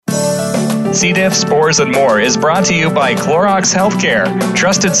C. diff, spores, and more is brought to you by Clorox Healthcare,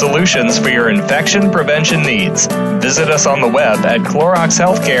 trusted solutions for your infection prevention needs. Visit us on the web at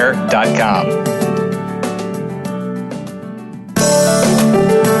cloroxhealthcare.com.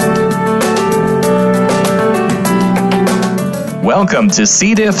 Welcome to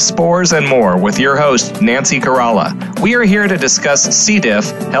C. diff, spores, and more with your host, Nancy Caralla. We are here to discuss C. diff,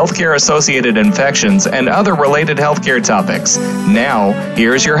 healthcare-associated infections, and other related healthcare topics. Now,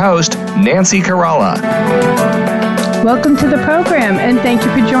 here's your host, Nancy Caralla. Welcome to the program, and thank you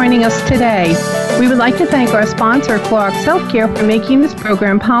for joining us today. We would like to thank our sponsor, Clorox Healthcare, for making this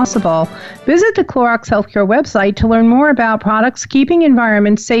program possible. Visit the Clorox Healthcare website to learn more about products keeping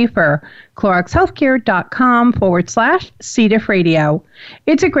environments safer. CloroxHealthcare.com/C. diff radio.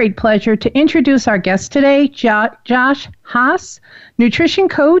 It's a great pleasure to introduce our guest today, Josh Haas, nutrition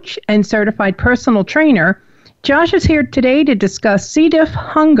coach and certified personal trainer. Josh is here today to discuss C. diff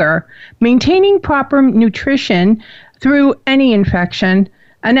hunger, maintaining proper nutrition through any infection.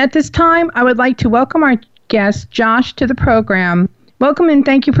 And at this time, I would like to welcome our guest, Josh, to the program. Welcome and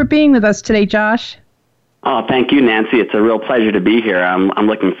thank you for being with us today, Josh. Oh, thank you, Nancy. It's a real pleasure to be here. I'm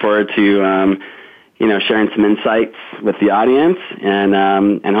looking forward to sharing some insights with the audience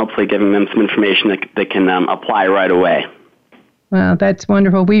and hopefully giving them some information that they can apply right away. Well, that's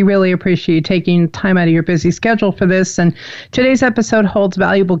wonderful. We really appreciate you taking time out of your busy schedule for this. And today's episode holds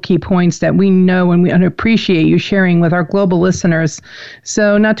valuable key points that we know and we appreciate you sharing with our global listeners.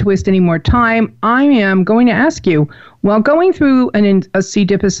 So not to waste any more time, I am going to ask you, while going through a C.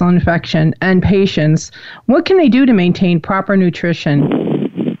 difficile infection and patients, what can they do to maintain proper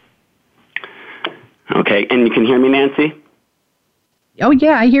nutrition? Okay, and you can hear me, Nancy? Oh,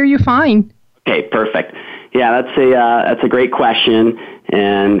 yeah, I hear you fine. Okay, perfect. Yeah, that's a great question,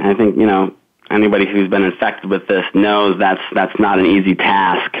 and I think anybody who's been infected with this knows that's not an easy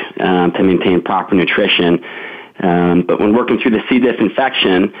task to maintain proper nutrition. But when working through the C. diff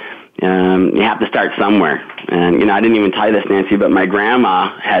infection, you have to start somewhere. And I didn't even tell you this, Nancy, but my grandma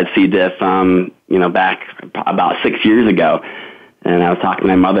had C. diff, back about 6 years ago, and I was talking to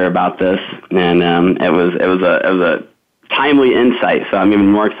my mother about this, and it was a timely insight, so I'm even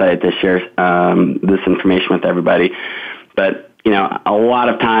more excited to share this information with everybody. But, a lot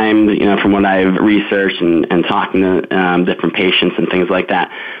of times, from what I've researched and talking to different patients and things like that,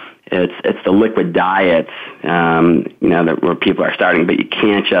 it's the liquid diets, where people are starting, but you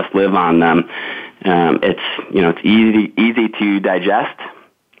can't just live on them. It's easy to digest,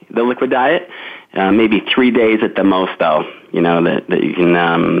 the liquid diet. Maybe 3 days at the most, though, that you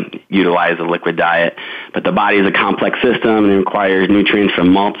can utilize a liquid diet. But the body is a complex system and it requires nutrients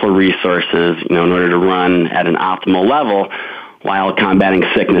from multiple resources, in order to run at an optimal level while combating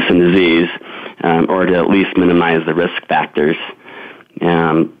sickness and disease, or to at least minimize the risk factors.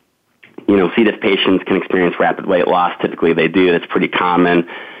 C. diff patients can experience rapid weight loss. Typically they do. That's pretty common.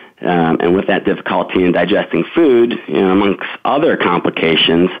 And with that difficulty in digesting food, amongst other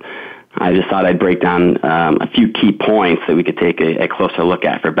complications, I just thought I'd break down a few key points that we could take a closer look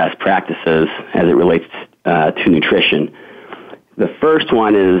at for best practices as it relates to nutrition. The first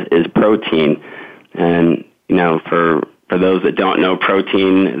one is protein. And, for those that don't know,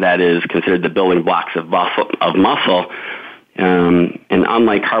 protein, that is considered the building blocks of muscle. And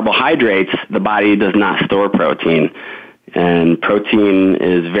unlike carbohydrates, the body does not store protein. And protein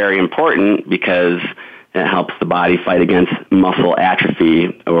is very important because it helps the body fight against muscle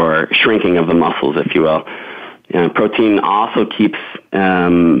atrophy or shrinking of the muscles, if you will. Protein also keeps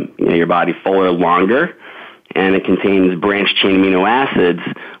your body fuller longer, and it contains branched-chain amino acids,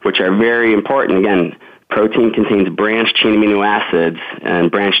 which are very important. Again, protein contains branched-chain amino acids, and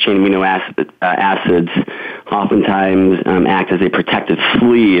branched-chain amino acids oftentimes act as a protective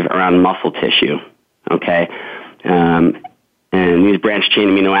sleeve around muscle tissue. Okay. And these branched-chain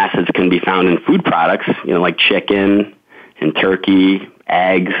amino acids can be found in food products, like chicken and turkey,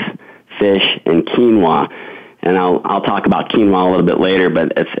 eggs, fish, and quinoa. And I'll talk about quinoa a little bit later,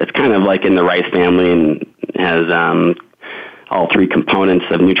 but it's kind of like in the rice family and has all three components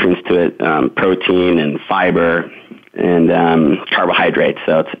of nutrients to it: protein and fiber and carbohydrates.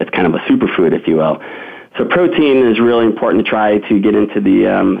 So it's kind of a superfood, if you will. So protein is really important to try to get into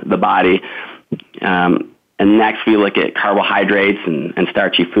the body. And next we look at carbohydrates and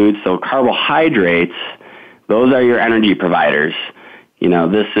starchy foods. So carbohydrates, those are your energy providers.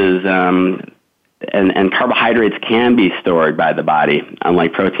 This is, and carbohydrates can be stored by the body,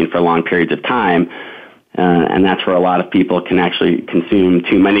 unlike protein, for long periods of time. And that's where a lot of people can actually consume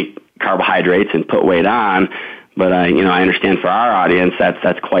too many carbohydrates and put weight on. But I understand for our audience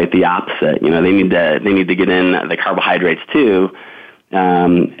that's quite the opposite. They need to get in the carbohydrates too,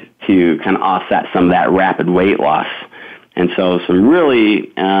 to to kind of offset some of that rapid weight loss. And so some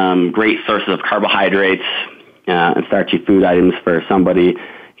really great sources of carbohydrates and starchy food items for somebody,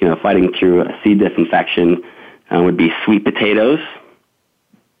 fighting through a C. diff infection would be sweet potatoes,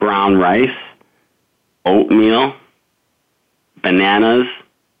 brown rice, oatmeal, bananas,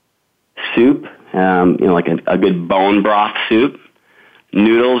 soup, like a good bone broth soup,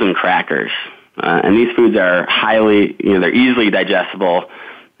 noodles, and crackers. And these foods are highly, they're easily digestible,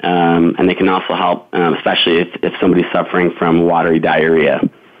 and they can also help, especially if somebody's suffering from watery diarrhea.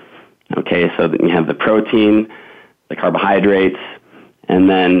 Okay, so you have the protein, the carbohydrates, and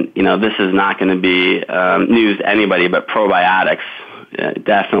then, this is not going to be news to anybody, but probiotics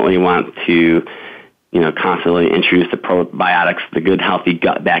definitely want to, constantly introduce the probiotics, the good, healthy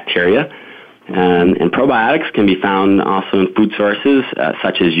gut bacteria. And probiotics can be found also in food sources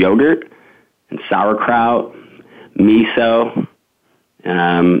such as yogurt and sauerkraut, miso.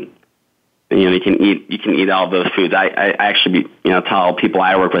 You can eat all of those foods. I actually tell people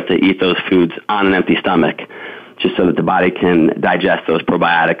I work with to eat those foods on an empty stomach, just so that the body can digest those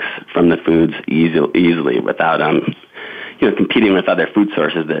probiotics from the foods easily without competing with other food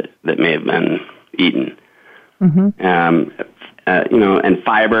sources that may have been eaten. Mm-hmm. And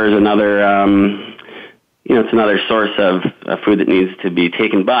fiber is another it's another source of food that needs to be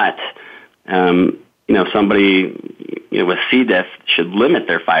taken, but somebody with C. diff should limit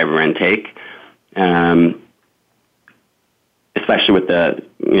their fiber intake, especially with the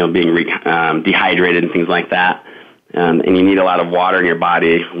being dehydrated and things like that. And you need a lot of water in your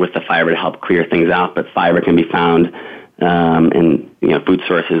body with the fiber to help clear things out. But fiber can be found in food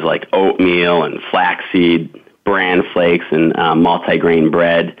sources like oatmeal and flaxseed, bran flakes, and multigrain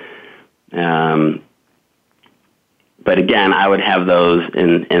bread. But again, I would have those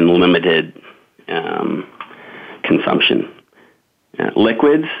in limited consumption.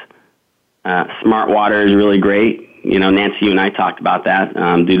 Liquids, smart water is really great. Nancy, you and I talked about that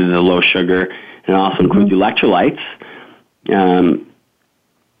due to the low sugar, and it also includes electrolytes,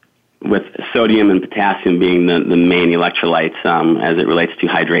 with sodium and potassium being the main electrolytes as it relates to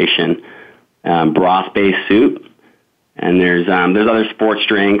hydration. Broth-based soup, and there's other sports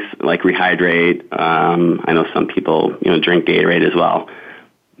drinks like Rehydrate. I know some people drink Gatorade as well.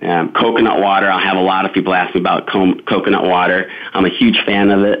 Coconut water. I'll have a lot of people ask me about coconut water. I'm a huge fan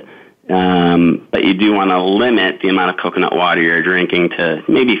of it, but you do want to limit the amount of coconut water you're drinking to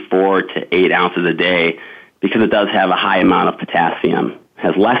maybe 4 to 8 ounces a day, because it does have a high amount of potassium. It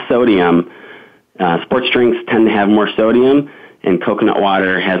has less sodium. Sports drinks tend to have more sodium, and coconut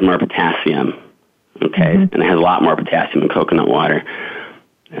water has more potassium. Okay, mm-hmm. And it has a lot more potassium in coconut water.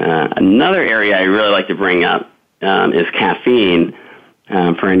 Another area I really like to bring up is caffeine.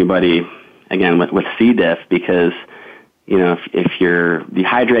 For anybody, again, with C. diff, because, if you're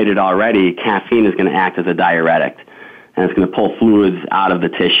dehydrated already, caffeine is going to act as a diuretic, and it's going to pull fluids out of the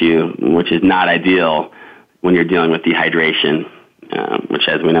tissue, which is not ideal when you're dealing with dehydration, which,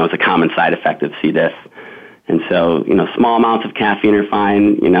 as we know, is a common side effect of C. diff. And so, small amounts of caffeine are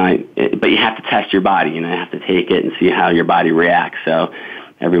fine, but you have to test your body, you have to take it and see how your body reacts. So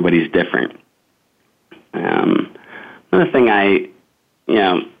everybody's different. Another thing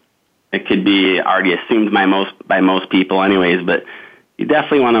it could be already assumed by most people anyways, but you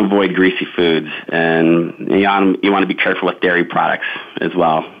definitely want to avoid greasy foods, and you want to be careful with dairy products as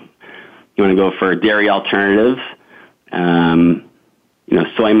well. You want to go for dairy alternatives.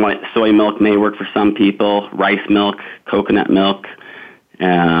 Soy milk may work for some people, rice milk, coconut milk,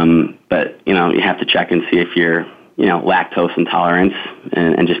 but you have to check and see if you're lactose intolerant,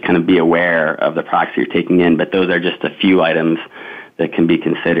 and just kind of be aware of the products you're taking in. But those are just a few items that can be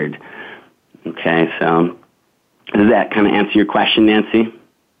considered. Okay, so does that kind of answer your question, Nancy?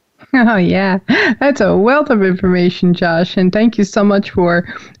 Oh, yeah. That's a wealth of information, Josh, and thank you so much for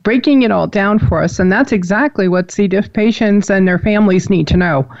breaking it all down for us. And that's exactly what C. diff patients and their families need to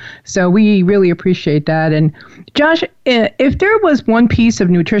know. So we really appreciate that. And Josh, if there was one piece of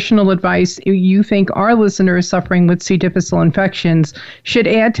nutritional advice you think our listeners suffering with C. difficile infections should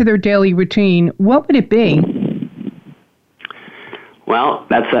add to their daily routine, what would it be? Well,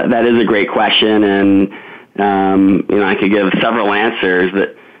 that is a great question, and I could give several answers.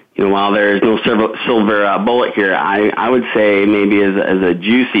 But while there's no silver bullet here, I would say maybe as a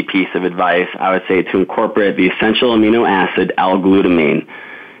juicy piece of advice, I would say to incorporate the essential amino acid L-glutamine,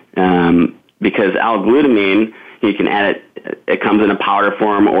 because L-glutamine, you can add it. It comes in a powder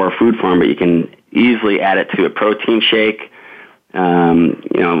form or food form, but you can easily add it to a protein shake.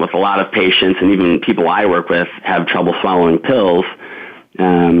 With a lot of patients, and even people I work with, have trouble swallowing pills.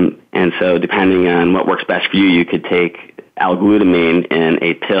 And so depending on what works best for you, you could take L-glutamine in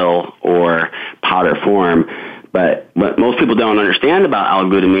a pill or powder form. But what most people don't understand about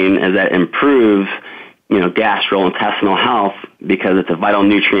L-glutamine is that it improves, gastrointestinal health because it's a vital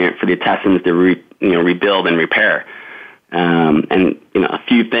nutrient for the intestines to rebuild and repair. And a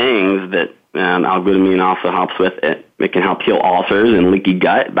few things that L-glutamine also helps with, it can help heal ulcers and leaky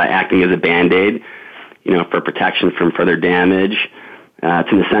gut by acting as a Band-Aid, for protection from further damage.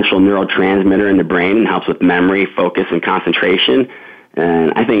 It's an essential neurotransmitter in the brain and helps with memory, focus, and concentration.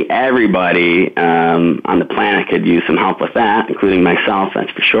 And I think everybody on the planet could use some help with that, including myself,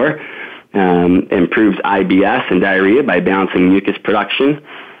 that's for sure. Improves IBS and diarrhea by balancing mucus production,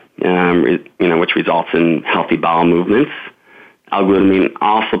 which results in healthy bowel movements. L-glutamine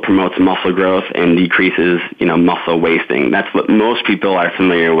also promotes muscle growth and decreases, muscle wasting. That's what most people are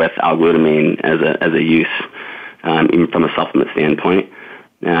familiar with L-glutamine as a use, even from a supplement standpoint.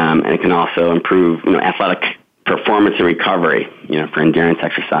 And it can also improve, athletic performance and recovery, for endurance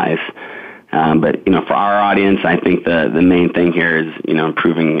exercise. But for our audience, I think the main thing here is,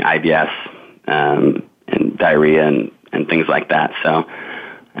 improving IBS and diarrhea and things like that. So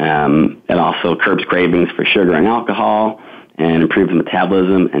it also curbs cravings for sugar and alcohol and improves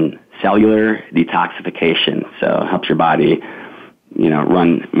metabolism and cellular detoxification. So it helps your body,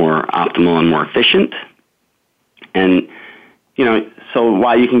 run more optimal and more efficient. And, so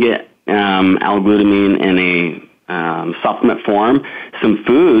while you can get L-glutamine in a supplement form, some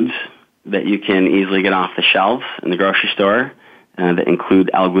foods that you can easily get off the shelves in the grocery store that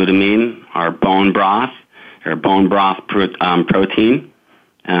include L-glutamine are bone broth protein,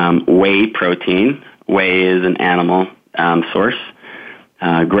 whey protein. Whey is an animal source,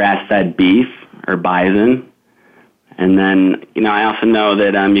 grass-fed beef or bison. And then, I also know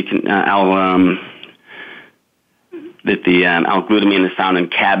that you can that the L-glutamine is found in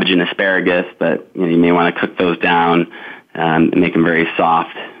cabbage and asparagus, but you may want to cook those down and make them very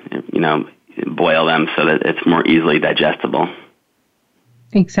soft, boil them so that it's more easily digestible.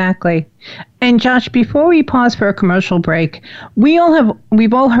 Exactly. And Josh, before we pause for a commercial break,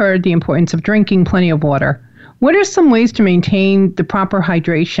 we've all heard the importance of drinking plenty of water. What are some ways to maintain the proper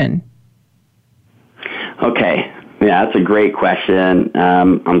hydration? Okay. Yeah, that's a great question.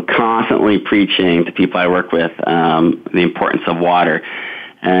 I'm constantly preaching to people I work with the importance of water.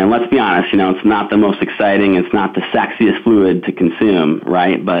 And let's be honest, it's not the most exciting, it's not the sexiest fluid to consume,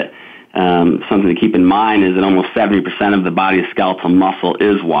 right? But something to keep in mind is that almost 70% of the body's skeletal muscle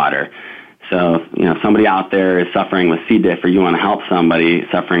is water. So, somebody out there is suffering with C. diff, or you want to help somebody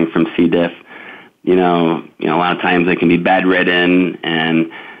suffering from C. diff, a lot of times they can be bedridden,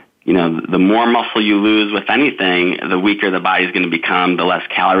 and the more muscle you lose with anything, the weaker the body's going to become, the less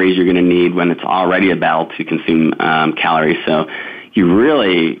calories you're going to need when it's already a battle to consume calories. So you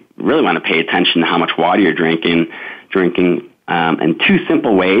really, really want to pay attention to how much water you're drinking. And two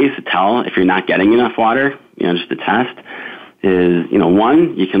simple ways to tell if you're not getting enough water, just to test, is,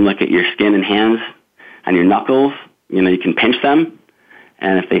 one, you can look at your skin and hands and your knuckles. You can pinch them,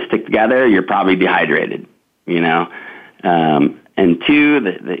 and if they stick together, you're probably dehydrated, And two,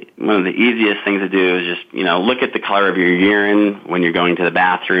 one of the easiest things to do is just, look at the color of your urine when you're going to the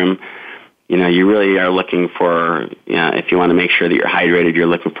bathroom. You really are looking for, if you want to make sure that you're hydrated, you're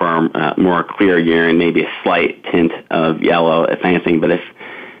looking for more clear urine, maybe a slight tint of yellow, if anything. But if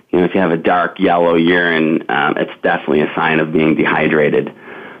you have a dark yellow urine, it's definitely a sign of being dehydrated.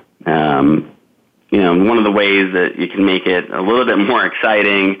 One of the ways that you can make it a little bit more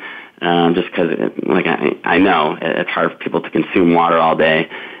exciting, just because, I know it's hard for people to consume water all day,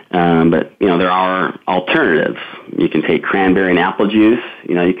 but there are alternatives. You can take cranberry and apple juice.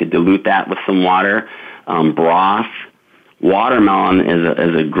 You could dilute that with some water. Broth. Watermelon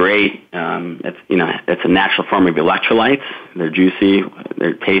is a great. It's a natural form of electrolytes. They're juicy.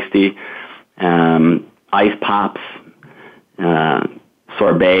 They're tasty. Ice pops.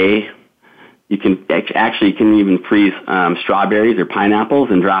 Sorbet. You can even freeze strawberries or pineapples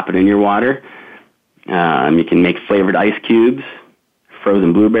and drop it in your water. You can make flavored ice cubes,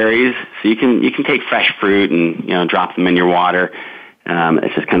 frozen blueberries. So you can take fresh fruit and drop them in your water.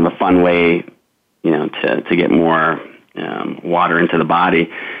 It's just kind of a fun way, to get more water into the body.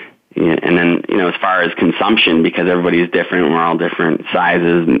 And then as far as consumption, because everybody's different, we're all different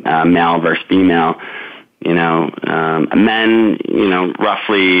sizes, male versus female. Men,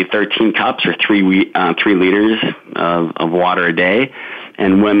 roughly 13 cups or 3 liters of water a day,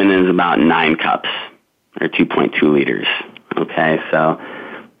 and women is about 9 cups or 2.2 liters. Okay, so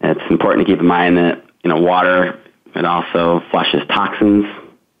it's important to keep in mind that, water, it also flushes toxins,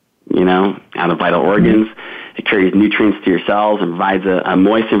 out of vital organs. It carries nutrients to your cells and provides a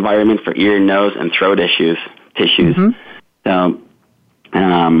moist environment for ear, nose, and throat tissues. Mm-hmm. So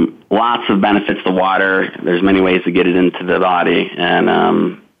lots of benefits to water. There's many ways to get it into the body,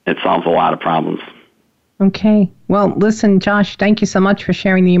 and it solves a lot of problems. Okay. Well, listen, Josh, thank you so much for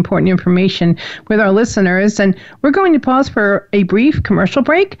sharing the important information with our listeners. And we're going to pause for a brief commercial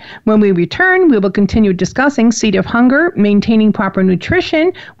break. When we return, we will continue discussing C. diff hunger, maintaining proper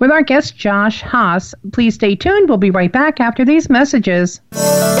nutrition with our guest, Josh Haas. Please stay tuned. We'll be right back after these messages.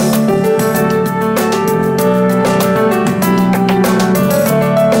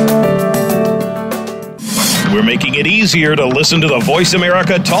 We're making it easier to listen to the Voice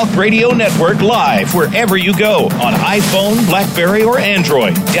America Talk Radio Network live wherever you go on iPhone, BlackBerry, or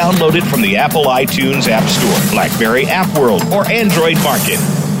Android. Download it from the Apple iTunes App Store, BlackBerry App World, or Android Market.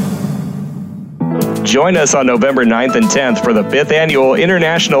 Join us on November 9th and 10th for the 5th Annual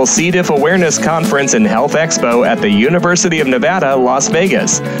International C. diff Awareness Conference and Health Expo at the University of Nevada, Las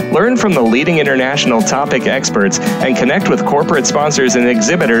Vegas. Learn from the leading international topic experts and connect with corporate sponsors and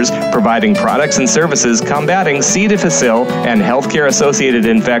exhibitors providing products and services combating C. difficile and healthcare-associated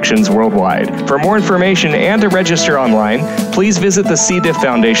infections worldwide. For more information and to register online, please visit the C. diff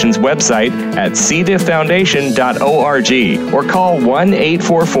Foundation's website at cdifffoundation.org or call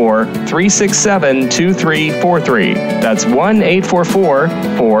 1-844-367-2343. That's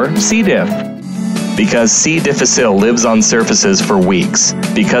 1-844-4-C. diff. Because C. difficile lives on surfaces for weeks,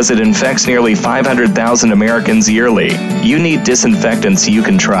 because it infects nearly 500,000 Americans yearly, you need disinfectants you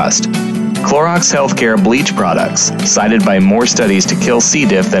can trust. Clorox Healthcare bleach products, cited by more studies to kill C.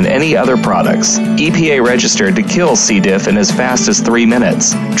 diff than any other products. EPA registered to kill C. diff in as fast as 3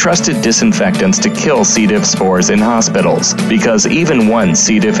 minutes. Trusted disinfectants to kill C. diff spores in hospitals, because even one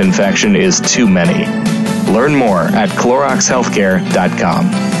C. diff infection is too many. Learn more at CloroxHealthcare.com.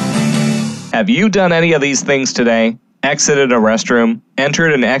 Have you done any of these things today? Exited a restroom,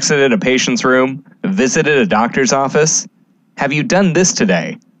 entered and exited a patient's room, visited a doctor's office? Have you done this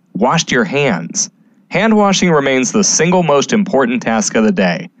today? Washed your hands. Hand washing remains the single most important task of the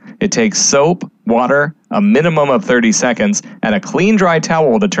day. It takes soap, water, a minimum of 30 seconds, and a clean, dry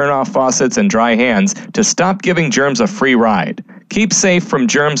towel to turn off faucets and dry hands to stop giving germs a free ride. Keep safe from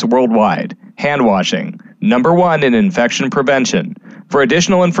germs worldwide. Hand washing, #1 in infection prevention. For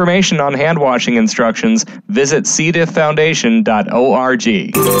additional information on hand washing instructions, visit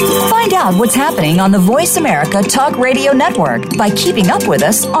cdifffoundation.org. Find out what's happening on the Voice America Talk Radio Network by keeping up with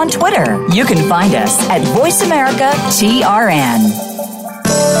us on Twitter. You can find us at Voice America TRN.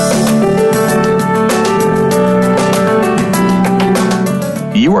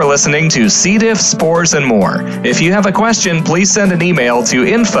 You are listening to C. diff, spores, and more. If you have a question, please send an email to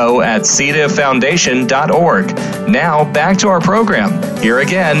info@cdifffoundation.org. Now, back to our program. Here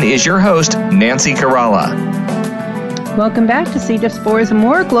again is your host, Nancy Caralla. Welcome back to C. diff, spores, and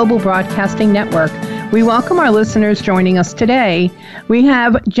more Global Broadcasting Network. We welcome our listeners joining us today. We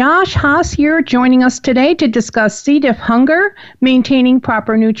have Josh Haas here joining us today to discuss C. diff hunger, maintaining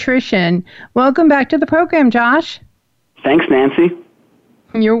proper nutrition. Welcome back to the program, Josh. Thanks, Nancy.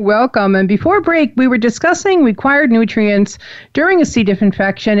 You're welcome. And before break, we were discussing required nutrients during a C. diff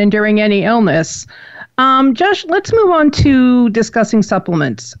infection and during any illness. Josh, let's move on to discussing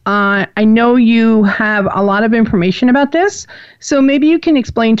supplements. I know you have a lot of information about this, so maybe you can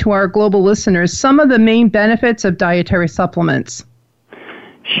explain to our global listeners some of the main benefits of dietary supplements.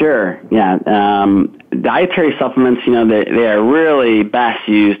 Sure, yeah. Dietary supplements, they are really best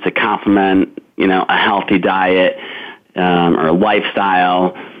used to complement, a healthy diet or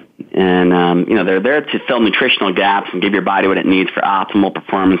lifestyle. And, they're there to fill nutritional gaps and give your body what it needs for optimal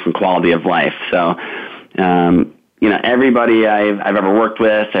performance and quality of life. So, everybody I've ever worked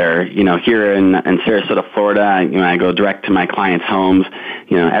with or, here in Sarasota, Florida, I go direct to my clients' homes.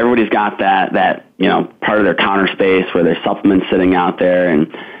 Everybody's got that, part of their counter space where there's supplements sitting out there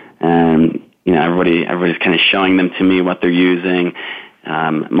and everybody's kind of showing them to me what they're using.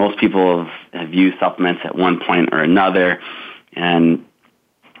 Most people have used supplements at one point or another, and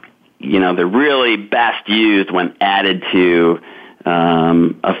they're really best used when added to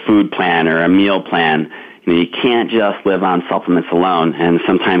a food plan or a meal plan. You can't just live on supplements alone, and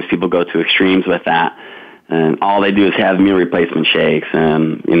sometimes people go to extremes with that, and all they do is have meal replacement shakes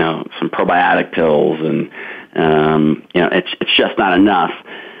and some probiotic pills, and it's just not enough.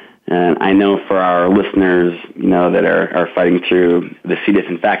 And I know for our listeners, that are fighting through the C. diff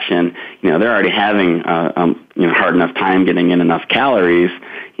infection, they're already having hard enough time getting in enough calories.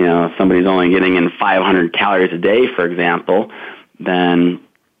 If somebody's only getting in 500 calories a day, for example, then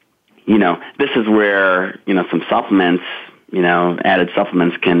this is where some supplements, added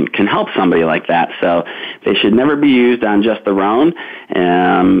supplements can help somebody like that. So they should never be used on just their own,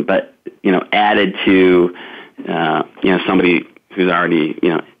 but added to somebody who's already,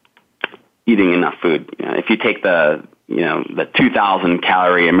 eating enough food. If you take the 2,000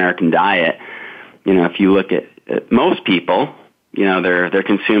 calorie American diet, if you look at most people, they're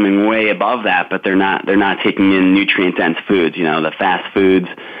consuming way above that, but they're not taking in nutrient dense foods. The fast foods,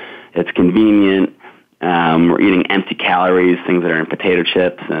 it's convenient. We're eating empty calories, things that are in potato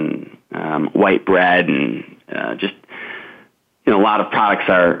chips and white bread, and just a lot of products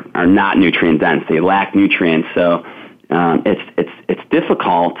are not nutrient dense. They lack nutrients, so it's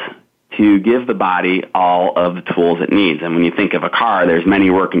difficult to give the body all of the tools it needs. And when you think of a car, there's many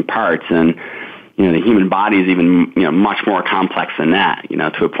working parts, and the human body is even much more complex than that.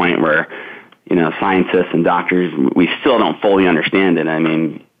 To a point where scientists and doctors, we still don't fully understand it. I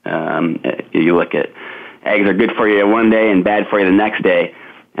mean, you look at eggs are good for you one day and bad for you the next day,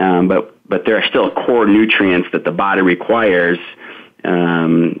 but there are still core nutrients that the body requires.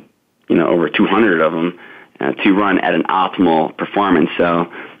 Over 200 of them to run at an optimal performance.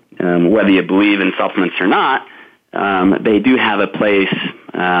 So whether you believe in supplements or not, they do have a place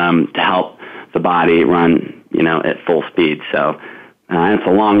to help the body run, at full speed. So it's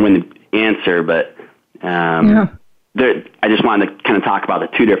a long-winded answer, but I just wanted to kind of talk about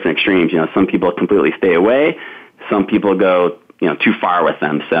the two different extremes. Some people completely stay away. Some people go, too far with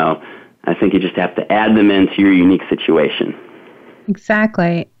them. So I think you just have to add them into your unique situation.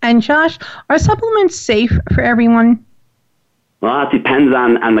 Exactly. And Josh, are supplements safe for everyone? Well, it depends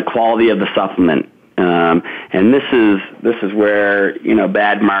on the quality of the supplement. And this is where,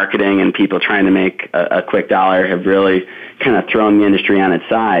 bad marketing and people trying to make a quick dollar have really kind of thrown the industry on its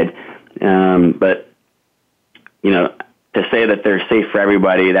side. But to say that they're safe for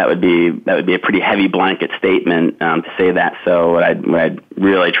everybody, that would be a pretty heavy blanket statement to say that. So what I'd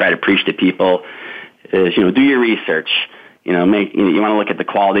really try to preach to people is, do your research. You want to look at the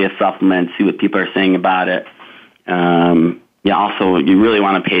quality of supplements, see what people are saying about it. Also, you really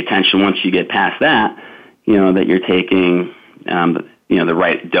want to pay attention once you get past that, that you're taking, the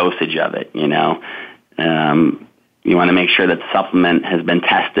right dosage of it, You want to make sure that the supplement has been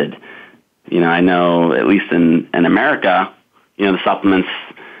tested. I know, at least in America, the supplements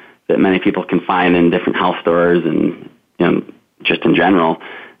that many people can find in different health stores and, just in general,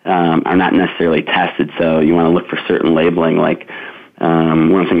 are not necessarily tested. So you want to look for certain labeling. Like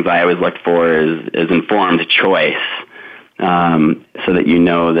one of the things I always look for is informed choice, so that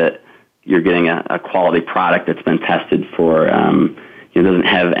that you're getting a quality product that's been tested for. It doesn't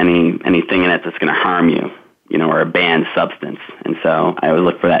have anything in it that's going to harm you, or a banned substance. And so I always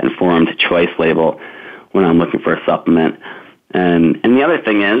look for that informed choice label when I'm looking for a supplement. And the other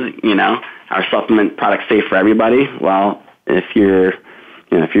thing is, are supplement products safe for everybody? Well, if you're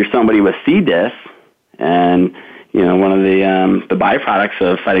somebody with C. diff, and one of the byproducts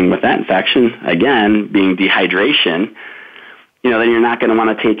of fighting with that infection, again, being dehydration, then you're not going to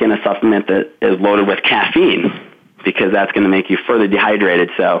want to take in a supplement that is loaded with caffeine, because that's going to make you further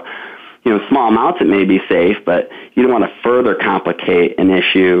dehydrated. So, small amounts it may be safe, but you don't want to further complicate an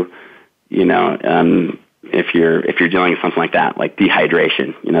issue, if you're dealing with something like that, like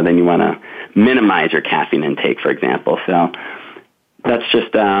dehydration, then you want to minimize your caffeine intake, for example. So that's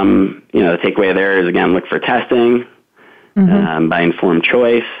just, the takeaway there is, again, look for testing by informed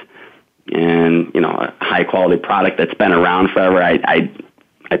choice, and, a high-quality product that's been around forever. I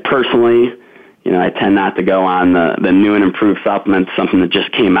personally, I tend not to go on the new and improved supplements, something that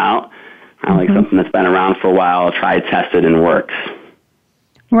just came out. I like something that's been around for a while, tried, tested, and works.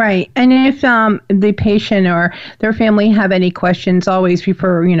 Right. And if the patient or their family have any questions, always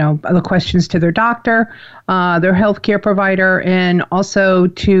refer, the questions to their doctor, their healthcare provider, and also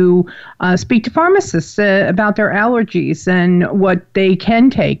to speak to pharmacists about their allergies and what they can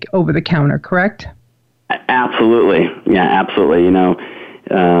take over the counter, correct? Absolutely. Yeah, absolutely.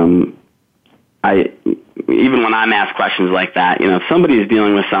 Even when I'm asked questions like that, if somebody's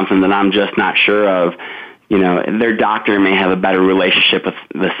dealing with something that I'm just not sure of, their doctor may have a better relationship with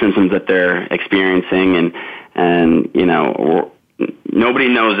the symptoms that they're experiencing, and nobody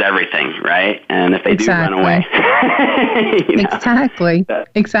knows everything, right? And if they do, run away.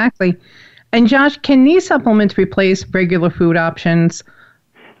 Exactly. And Josh, can these supplements replace regular food options?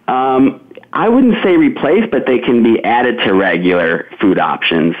 I wouldn't say replace, but they can be added to regular food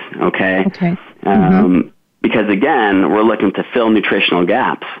options, okay? Okay. Because, again, we're looking to fill nutritional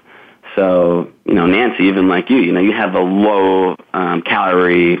gaps. So, Nancy, even like you have a low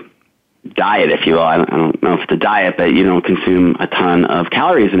calorie diet, if you will. I don't know if it's a diet, but you don't consume a ton of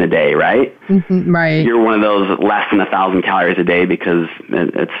calories in a day, right? Right. You're one of those less than 1,000 calories a day because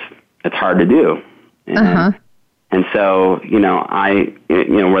it's hard to do. And so,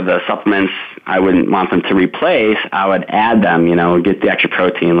 where the supplements I wouldn't want them to replace, I would add them, get the extra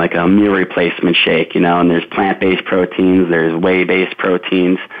protein, like a meal replacement shake, and there's plant-based proteins, there's whey-based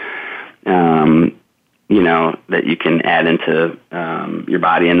proteins, that you can add into your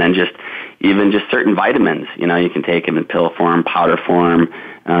body. And then just certain vitamins, you can take them in pill form, powder form,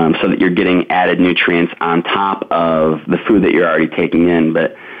 so that you're getting added nutrients on top of the food that you're already taking in.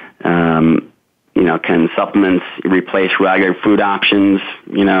 But, can supplements replace regular food options,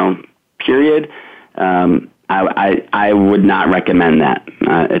 period? I would not recommend that.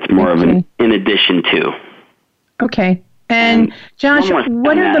 It's more of an in addition to. Okay. And Josh,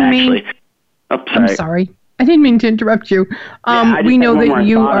 what are the main... sorry. I'm sorry. I didn't mean to interrupt you. We know that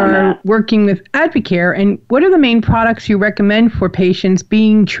you are working with Advocare, and what are the main products you recommend for patients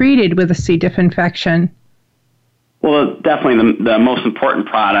being treated with a C. diff infection? Well, definitely the most important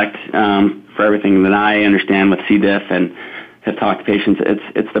product for everything that I understand with C. diff and have talked to patients,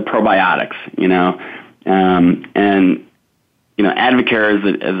 it's the probiotics, Advocare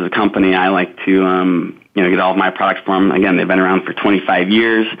is a company I like to, get all of my products from. Again, they've been around for 25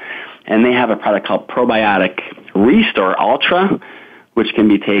 years, and they have a product called Probiotic Restore Ultra, which can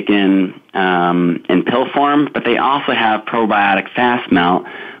be taken in pill form, but they also have Probiotic Fast Melt,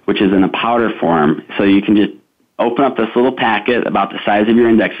 which is in a powder form. So you can just open up this little packet about the size of your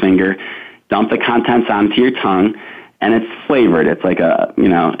index finger, dump the contents onto your tongue, and it's flavored. It's like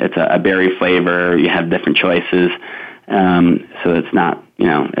it's a berry flavor. You have different choices. So it's not,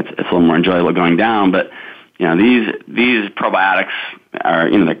 it's a little more enjoyable going down. But, these probiotics are,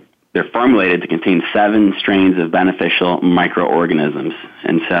 they're formulated to contain 7 strains of beneficial microorganisms.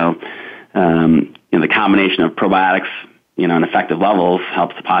 And so, the combination of probiotics, in effective levels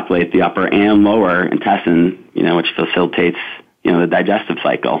helps to populate the upper and lower intestine, which facilitates, the digestive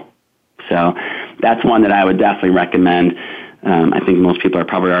cycle. So that's one that I would definitely recommend. I think most people are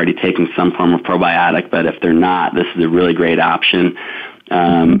probably already taking some form of probiotic, but if they're not, this is a really great option.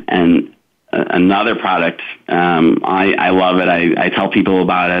 And another product, I love it. I tell people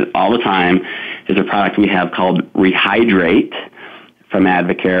about it all the time. Is a product we have called Rehydrate from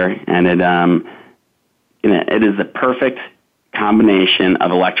Advocare, and it is the perfect combination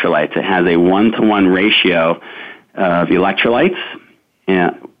of electrolytes. It has a 1-to-1 ratio of electrolytes,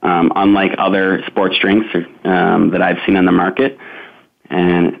 unlike other sports drinks that I've seen on the market.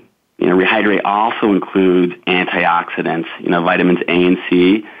 And Rehydrate also includes antioxidants, vitamins A and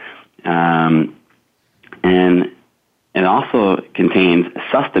C, and it also contains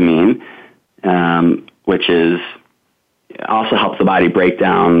sustamine, which also helps the body break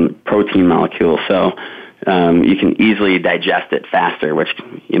down protein molecules. So you can easily digest it faster, which,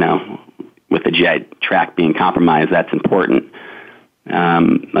 with the GI tract being compromised, that's important.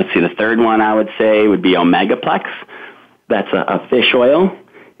 Let's see, the third one I would say would be Omegaplex. That's a fish oil.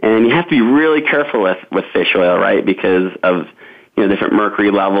 And you have to be really careful with fish oil, right, because of different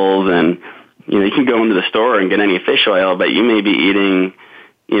mercury levels. And, you can go into the store and get any fish oil, but you may be eating,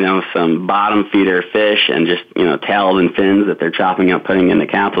 some bottom feeder fish and just, tails and fins that they're chopping up, putting in the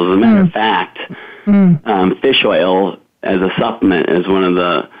capsules. As a matter of fact, fish oil as a supplement is one of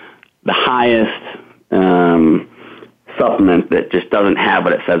the highest supplement that just doesn't have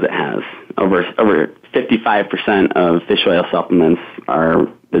what it says it has. Over 55% of fish oil supplements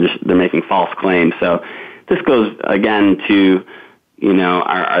they're making false claims. So this goes again to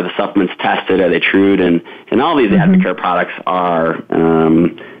are the supplements tested? Are they true? And all these Advocare products are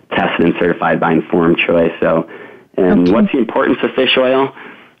tested and certified by Informed Choice. So what's the importance of fish oil?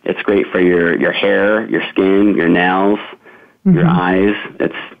 It's great for your hair, your skin, your nails, your eyes.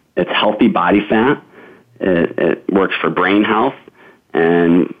 It's healthy body fat. It works for brain health.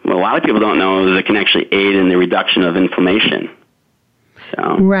 And what a lot of people don't know is it can actually aid in the reduction of inflammation.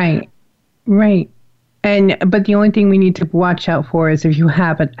 So. Right. But the only thing we need to watch out for is if you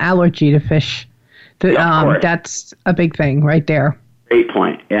have an allergy to fish. That's a big thing right there. Great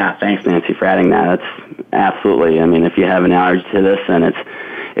point. Yeah, thanks, Nancy, for adding that. That's absolutely. I mean, if you have an allergy to this, then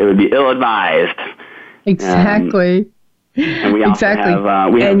it would be ill-advised. Exactly. And we also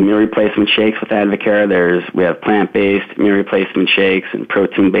have meal replacement shakes with Advocare. We have plant-based meal replacement shakes and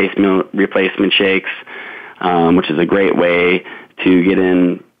protein-based meal replacement shakes, which is a great way to get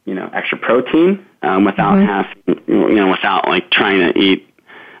in, extra protein without without like trying to eat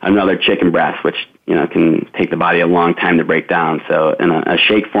another chicken breast, which can take the body a long time to break down. So, in a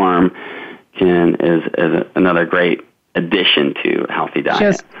shake form is another great addition to a healthy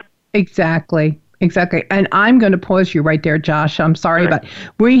diet. Exactly. exactly. And I'm going to pause you right there, Josh. I'm sorry, but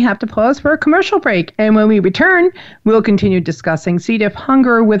we have to pause for a commercial break. And when we return, we'll continue discussing C. diff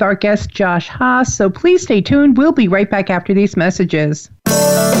hunger with our guest, Josh Haas. So please stay tuned. We'll be right back after these messages.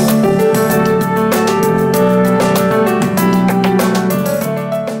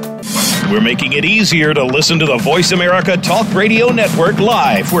 We're making it easier to listen to the Voice America Talk Radio Network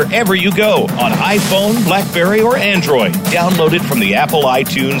live wherever you go on iPhone, BlackBerry, or Android. Download it from the Apple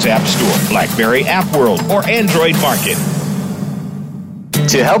iTunes App Store, BlackBerry App World, or Android Market.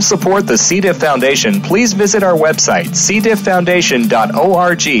 To help support the C. diff Foundation, please visit our website,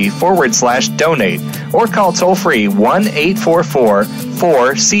 cdifffoundation.org/donate, or call toll-free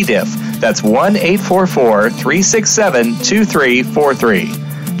 1-844-4-C-DIFF. That's 1-844-367-2343.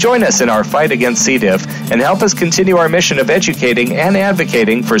 Join us in our fight against C. diff and help us continue our mission of educating and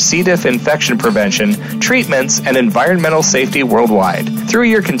advocating for C. diff infection prevention, treatments, and environmental safety worldwide. Through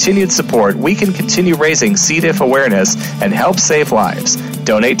your continued support, we can continue raising C. diff awareness and help save lives.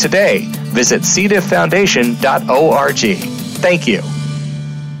 Donate today. Visit cdifffoundation.org. Thank you.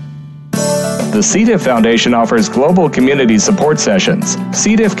 The C. diff Foundation offers global community support sessions.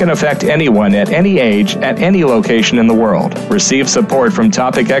 C. diff can affect anyone at any age, at any location in the world. Receive support from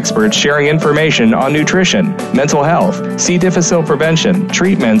topic experts sharing information on nutrition, mental health, C. difficile prevention,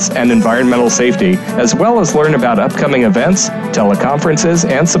 treatments, and environmental safety, as well as learn about upcoming events, teleconferences,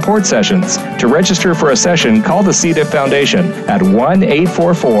 and support sessions. To register for a session, call the C. diff Foundation at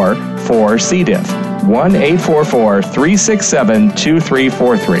 1-844-4-C-DIFF.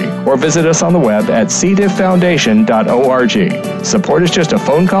 1-844-367-2343, or visit us on the web at cdifffoundation.org. Support is just a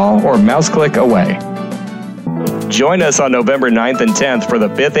phone call or mouse click away. Join us on November 9th and 10th for the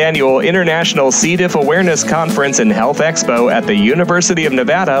 5th Annual International C. diff Awareness Conference and Health Expo at the University of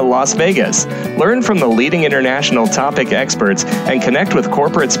Nevada, Las Vegas. Learn from the leading international topic experts and connect with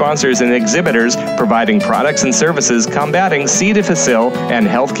corporate sponsors and exhibitors providing products and services combating C. difficile and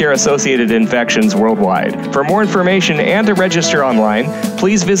healthcare-associated infections worldwide. For more information and to register online,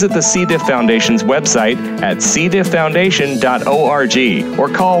 please visit the C. diff Foundation's website at cdifffoundation.org or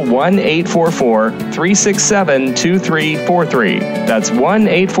call 1-844-367-2343. That's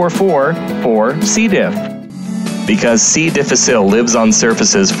 1-844-4-C-DIFF. Because C. difficile lives on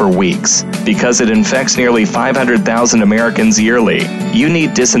surfaces for weeks, because it infects nearly 500,000 Americans yearly, you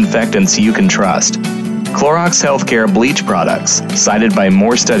need disinfectants you can trust. Clorox Healthcare bleach products, cited by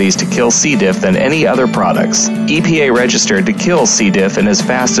more studies to kill C. diff than any other products. EPA registered to kill C. diff in as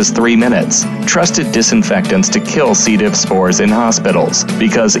fast as 3 minutes. Trusted disinfectants to kill C. diff spores in hospitals,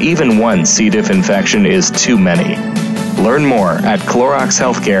 because even one C. diff infection is too many. Learn more at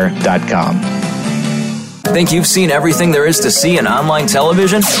CloroxHealthcare.com. Think you've seen everything there is to see in online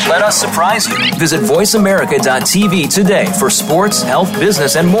television? Let us surprise you. Visit voiceamerica.tv today for sports, health,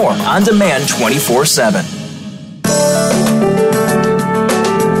 business, and more on demand 24/7.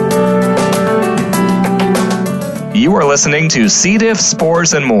 You are listening to C. diff,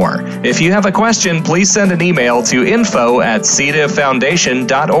 spores, and more. If you have a question, please send an email to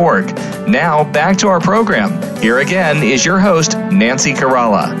info@cdifffoundation.org. Now, back to our program. Here again is your host, Nancy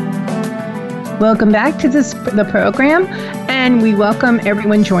Caralla. Welcome back to the program, and we welcome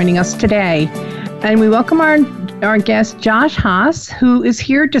everyone joining us today. And we welcome our guest, Josh Haas, who is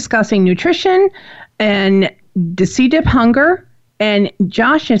here discussing nutrition and the C. diff hunger. And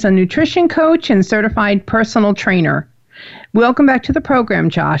Josh is a nutrition coach and certified personal trainer. Welcome back to the program,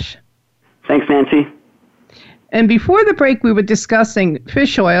 Josh. Thanks, Nancy. And before the break, we were discussing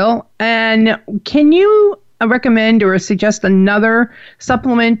fish oil. And can you recommend or suggest another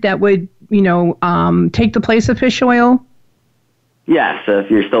supplement that would take the place of fish oil? Yes, so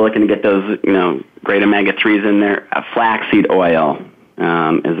if you're still looking to get those, great omega-3s in there, flaxseed oil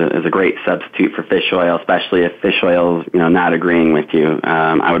is a great substitute for fish oil, especially if fish oil is, not agreeing with you.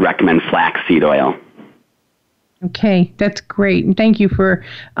 I would recommend flaxseed oil. Okay, that's great. And thank you for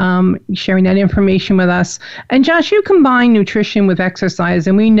sharing that information with us. And Josh, you combine nutrition with exercise,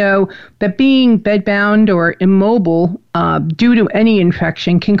 and we know that being bedbound or immobile due to any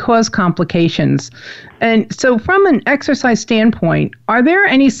infection can cause complications. And so from an exercise standpoint, are there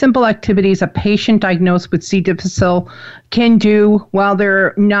any simple activities a patient diagnosed with C. difficile can do while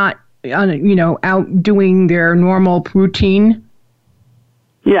they're not, out doing their normal routine?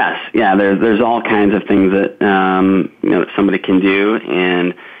 Yes, yeah. There's all kinds of things that somebody can do,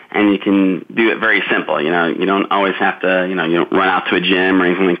 and you can do it very simple. You don't always have to you don't run out to a gym or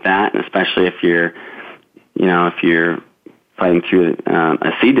anything like that. And especially if you're fighting through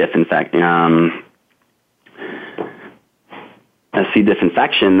a C. diff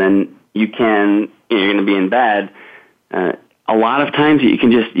infection, then you're going to be in bed. a lot of times you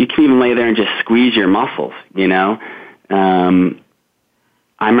can even lay there and just squeeze your muscles, you know.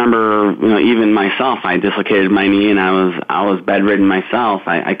 I remember, you know, even myself, I dislocated my knee and I was bedridden myself.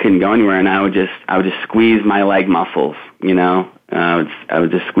 I couldn't go anywhere, and I would just squeeze my leg muscles, you know. I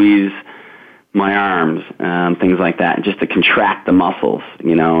would just squeeze my arms, things like that, just to contract the muscles,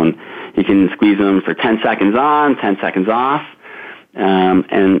 you know. And you can squeeze them for 10 seconds on, 10 seconds off,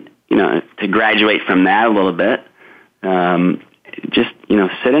 and you know, to graduate from that a little bit, just, you know,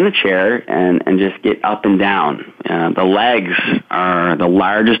 sit in a chair and just get up and down. The legs are the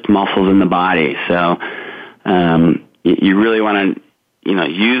largest muscles in the body, so you really want to, you know,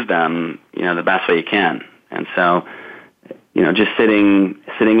 use them, you know, the best way you can. And so, you know, just sitting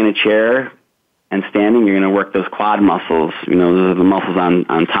in a chair and standing, you're going to work those quad muscles. You know, those are the muscles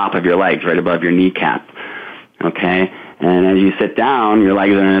on top of your legs, right above your kneecap. Okay? And as you sit down, your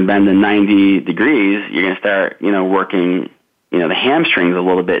legs are going to bend to 90 degrees. You're going to start, you know, working, you know, the hamstrings a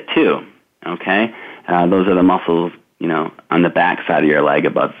little bit too. Okay? Those are the muscles, you know, on the back side of your leg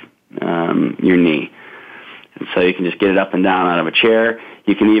above your knee. And so you can just get it up and down out of a chair.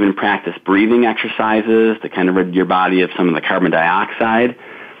 You can even practice breathing exercises to kind of rid your body of some of the carbon dioxide.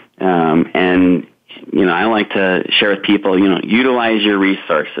 And, you know, I like to share with people, you know, utilize your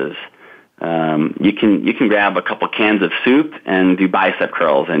resources. You can grab a couple cans of soup and do bicep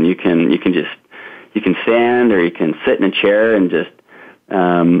curls, and you can stand, or you can sit in a chair and just,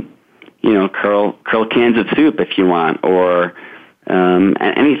 you know, curl cans of soup if you want, or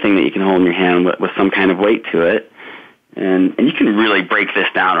anything that you can hold in your hand with some kind of weight to it. And you can really break this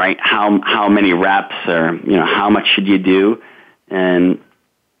down, right? How many reps, or, you know, how much should you do? And,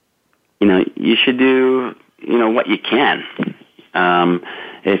 you know, you should do, you know, what you can.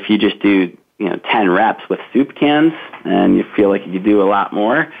 If you just do, you know, 10 reps with soup cans and you feel like you could do a lot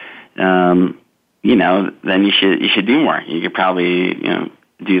more, you know, then you should do more. You could probably, you know,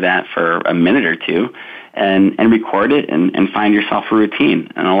 do that for a minute or two and record it and find yourself a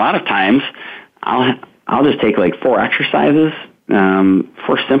routine. And a lot of times I'll just take like 4 exercises,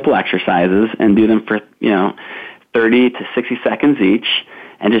 4 simple exercises, and do them for, you know, 30 to 60 seconds each,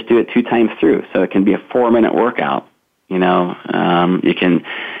 and just do it 2 times through. So it can be a 4-minute workout. You know, you can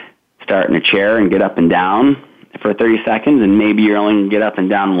start in a chair and get up and down for 30 seconds, and maybe you're only going to get up and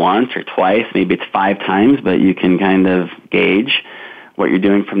down once or twice. Maybe it's 5 times, but you can kind of gauge what you're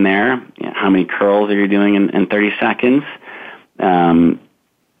doing from there. You know, how many curls are you doing in 30 seconds?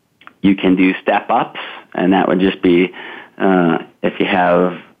 You can do step-ups, and that would just be if you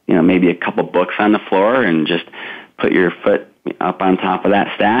have, you know, maybe a couple books on the floor, and just put your foot up on top of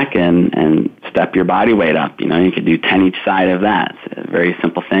that stack and step your body weight up. You know, you could do 10 each side of that. Very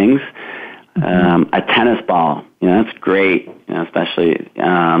simple things. A tennis ball, you know, that's great, you know, especially,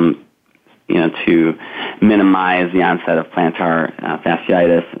 you know, to minimize the onset of plantar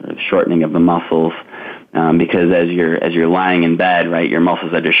fasciitis, shortening of the muscles. Because as you're lying in bed, right, your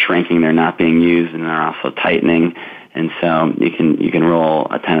muscles are just shrinking. They're not being used, and they're also tightening. And so you can roll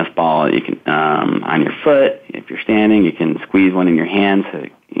a tennis ball. You can on your foot. If you're standing, you can squeeze one in your hand to,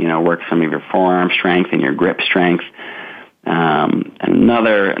 you know, work some of your forearm strength and your grip strength.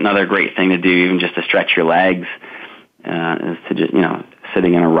 Another great thing to do, even just to stretch your legs, is to just, you know,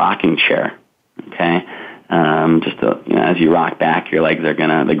 sitting in a rocking chair. Okay. Just to, you know, as you rock back,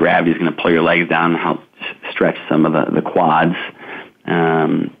 the gravity's gonna pull your legs down and help stretch some of the quads.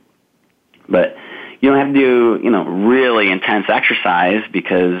 But you don't have to do, you know, really intense exercise,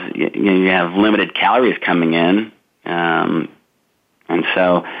 because you have limited calories coming in, and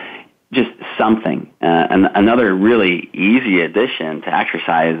so just something. And another really easy addition to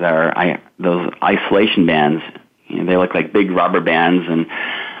exercise are those isolation bands. You know, they look like big rubber bands, and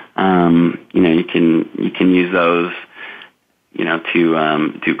you know, you can use those, you know,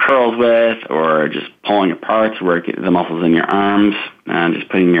 to do curls with, or just pulling apart to work the muscles in your arms, and just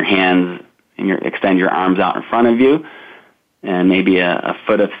putting your hands and extend your arms out in front of you, and maybe a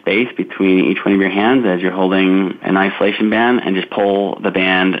foot of space between each one of your hands as you're holding an isolation band, and just pull the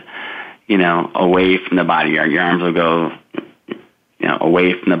band, you know, away from the body. Your arms will go, you know,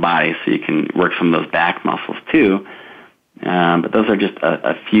 away from the body, so you can work some of those back muscles too. But those are just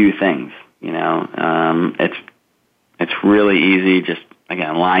a few things, you know. It's really easy, just,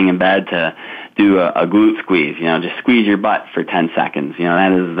 again, lying in bed, to do a glute squeeze. You know, just squeeze your butt for 10 seconds. You know,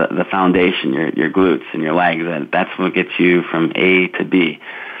 that is the foundation, your glutes and your legs. That's what gets you from A to B.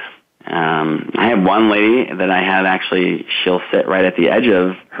 I have one lady that I have, actually, she'll sit right at the edge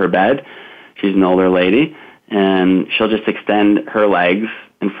of her bed. She's an older lady, and she'll just extend her legs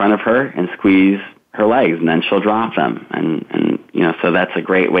in front of her and squeeze her legs, and then she'll drop them. And you know, so that's a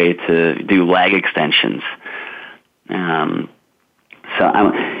great way to do leg extensions. So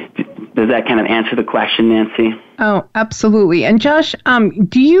does that kind of answer the question, Nancy? Oh, absolutely. And Josh,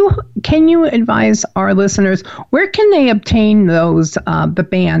 can you advise our listeners, where can they obtain those the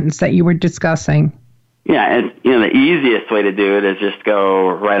bands that you were discussing? Yeah, the easiest way to do it is just go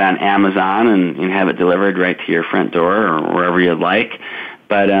right on Amazon and have it delivered right to your front door or wherever you'd like.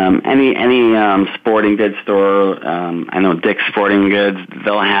 But any sporting goods store, I know Dick's Sporting Goods,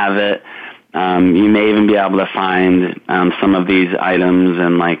 they'll have it. You may even be able to find some of these items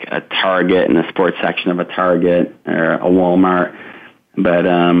in like a Target, in the sports section of a Target or a Walmart. But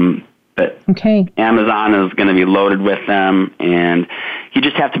okay. Amazon is going to be loaded with them, and you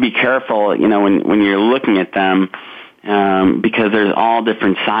just have to be careful, when you're looking at them, because there's all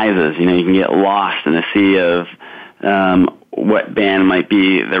different sizes. You can get lost in a sea of what band might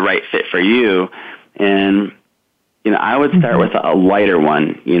be the right fit for you, and I would start with a lighter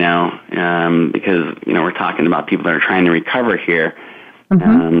one, because we're talking about people that are trying to recover here.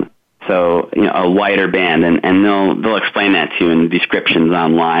 So, a lighter band, and they'll explain that to you in descriptions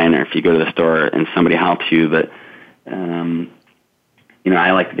online, or if you go to the store and somebody helps you. But,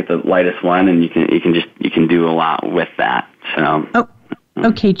 I like to get the lightest one, and you can do a lot with that. So.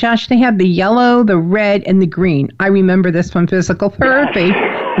 Okay, Josh, they have the yellow, the red, and the green. I remember this from physical therapy.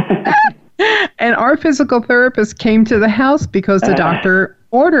 And our physical therapist came to the house because the doctor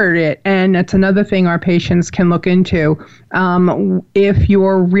ordered it. And that's another thing our patients can look into. If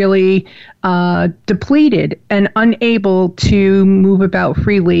you're really depleted and unable to move about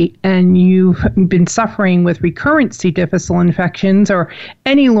freely, and you've been suffering with recurrent C. difficile infections or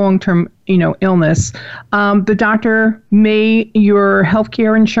any long-term illness, the doctor your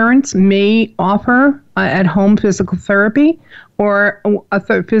healthcare insurance may offer at-home physical therapy or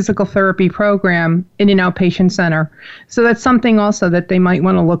a physical therapy program in an outpatient center. So that's something also that they might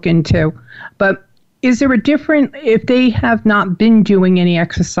want to look into. But is there if they have not been doing any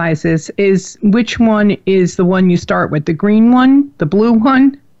exercises, which one is the one you start with? The green one, the blue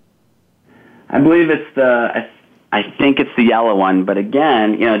one? I believe I think it's the yellow one, but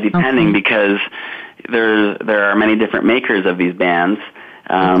again, depending, because there are many different makers of these bands.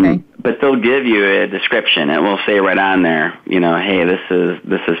 But they'll give you a description. It will say right on there, hey, this is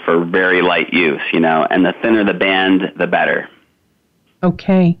for very light use, and the thinner the band, the better.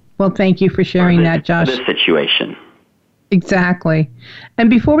 Okay. Well, thank you for sharing that, Josh. For this situation. Exactly. And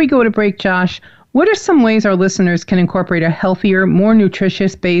before we go to break, Josh, what are some ways our listeners can incorporate a healthier, more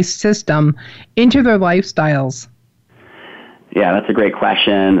nutritious-based system into their lifestyles? Yeah, that's a great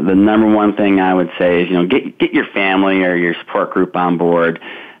question. The number one thing I would say is, get your family or your support group on board,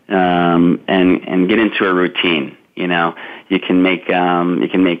 and get into a routine. You can make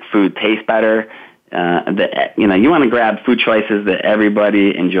food taste better. You want to grab food choices that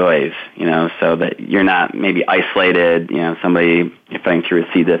everybody enjoys. So that you're not maybe isolated. Somebody fighting through a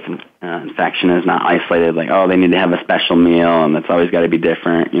C. diff infection is not isolated. Like, they need to have a special meal, and that's always got to be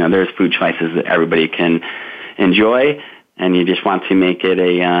different. There's food choices that everybody can enjoy. And you just want to make it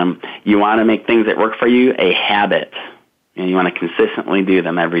you want to make things that work for you a habit. And you want to consistently do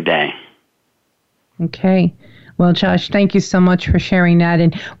them every day. Okay. Well, Josh, thank you so much for sharing that.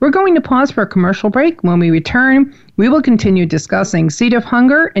 And we're going to pause for a commercial break. When we return, we will continue discussing C. diff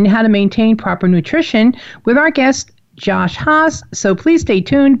hunger and how to maintain proper nutrition with our guest, Josh Haas. So please stay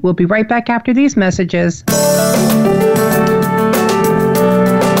tuned. We'll be right back after these messages.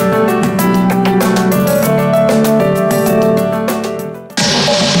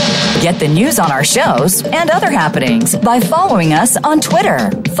 Get the news on our shows and other happenings by following us on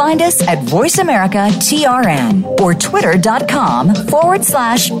Twitter. Find us at VoiceAmericaTRN or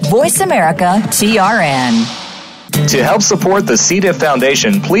twitter.com/VoiceAmericaTRN. To help support the C. diff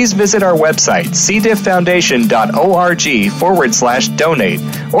Foundation, please visit our website, cdifffoundation.org/donate,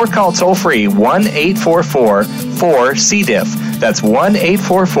 or call toll-free 1-844-4C. diff. That's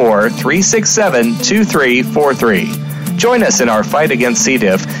 1-844-367-2343. Join us in our fight against C.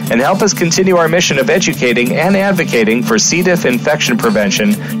 diff and help us continue our mission of educating and advocating for C. diff infection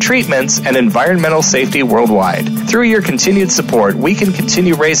prevention, treatments, and environmental safety worldwide. Through your continued support, we can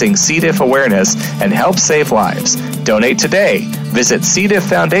continue raising C. diff awareness and help save lives. Donate today. Visit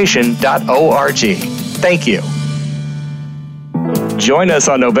cdifffoundation.org. Thank you. Join us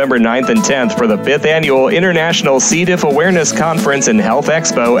on November 9th and 10th for the 5th Annual International C. diff Awareness Conference and Health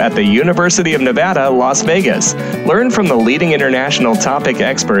Expo at the University of Nevada, Las Vegas. Learn from the leading international topic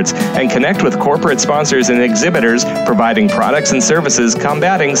experts and connect with corporate sponsors and exhibitors providing products and services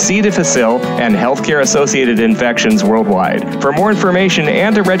combating C. difficile and healthcare-associated infections worldwide. For more information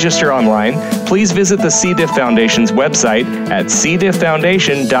and to register online, please visit the C. diff Foundation's website at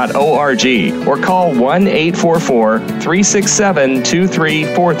cdifffoundation.org or call 1-844-367-2343.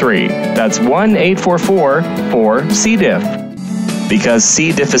 1-844-2343. That's 1-844-4-C. diff. Because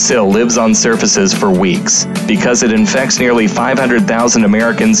C. difficile lives on surfaces for weeks, because it infects nearly 500,000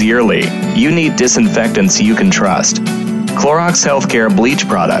 Americans yearly, you need disinfectants you can trust. Clorox Healthcare bleach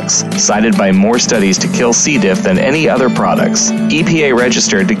products, cited by more studies to kill C. diff than any other products. EPA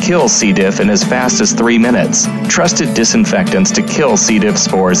registered to kill C. diff in as fast as 3 minutes. Trusted disinfectants to kill C. diff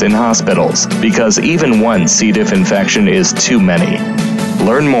spores in hospitals, because even one C. diff infection is too many.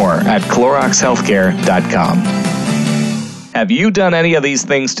 Learn more at CloroxHealthcare.com. Have you done any of these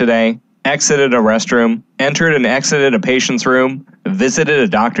things today? Exited a restroom, entered and exited a patient's room, visited a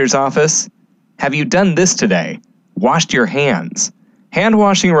doctor's office? Have you done this today? Washed your hands? Hand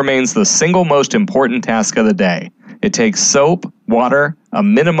washing remains the single most important task of the day. It takes soap, water, a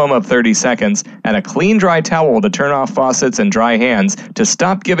minimum of 30 seconds, and a clean, dry towel to turn off faucets and dry hands to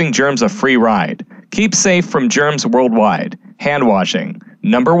stop giving germs a free ride. Keep safe from germs worldwide. Hand washing,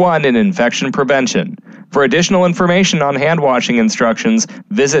 #1 in infection prevention. For additional information on hand washing instructions,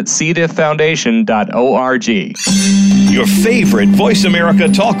 visit cdifffoundation.org. Your favorite Voice America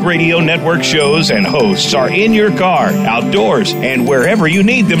Talk Radio Network shows and hosts are in your car, outdoors, and wherever you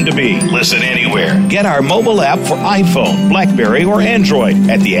need them to be. Listen anywhere. Get our mobile app for iPhone, BlackBerry, or Android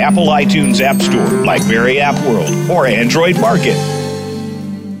at the Apple iTunes App Store, BlackBerry App World, or Android Market.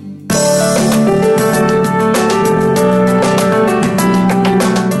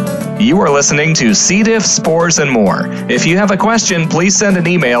 You are listening to C. diff, spores, and more. If you have a question, please send an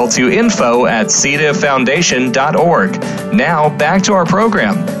email to info@cdifffoundation.org. Now, back to our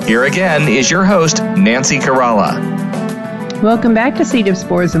program. Here again is your host, Nancy Caralla. Welcome back to C. diff,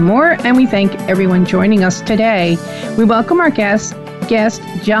 spores, and more, and we thank everyone joining us today. We welcome our guest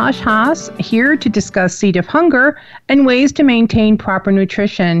Josh Haas, here to discuss C. diff hunger and ways to maintain proper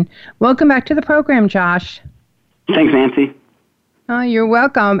nutrition. Welcome back to the program, Josh. Thanks, Nancy. You're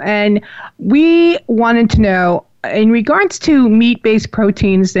welcome. And we wanted to know, in regards to meat-based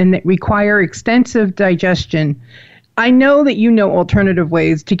proteins and that require extensive digestion, I know that you know alternative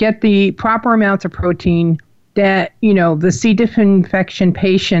ways to get the proper amounts of protein that, the C. diff infection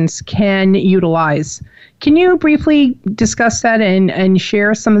patients can utilize. Can you briefly discuss that and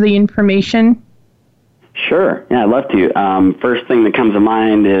share some of the information? Sure. Yeah, I'd love to. First thing that comes to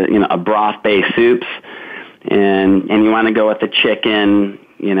mind is, a broth-based soups. And you want to go with a chicken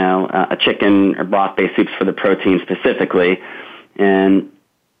or broth-based soups for the protein specifically. And,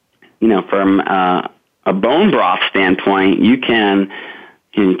 from a bone broth standpoint, you can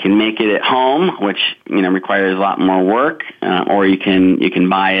make it at home, which, requires a lot more work, or you can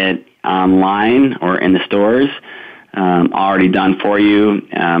buy it online or in the stores, already done for you,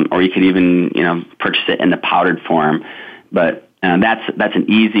 or you could even, purchase it in the powdered form. But that's an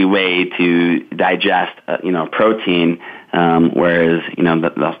easy way to digest, protein. Whereas,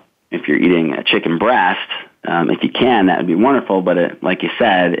 if you're eating a chicken breast, if you can, that would be wonderful. But like you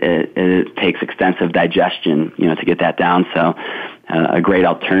said, it takes extensive digestion, to get that down. So a great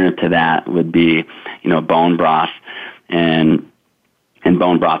alternative to that would be, bone broth and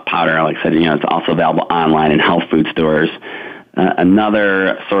bone broth powder. Like I said, it's also available online in health food stores.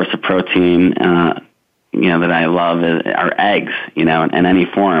 Another source of protein, that I love are eggs, in any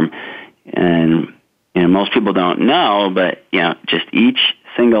form. And, most people don't know, but, just each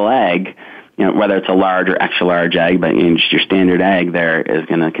single egg, whether it's a large or extra large egg, but just your standard egg there is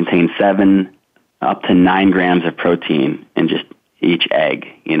going to contain 7 up to 9 grams of protein in just each egg,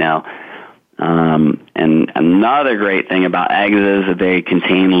 And another great thing about eggs is that they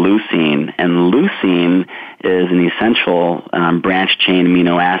contain leucine, and leucine is an essential branch chain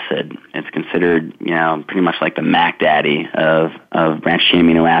amino acid. It's considered, pretty much like the Mac Daddy of branch chain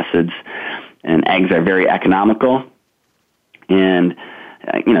amino acids. And eggs are very economical. And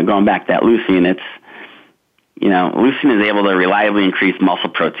going back to that leucine, leucine is able to reliably increase muscle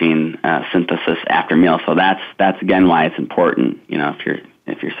protein synthesis after meals. So that's again why it's important.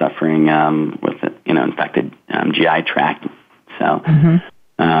 If you're suffering with infected GI tract. So,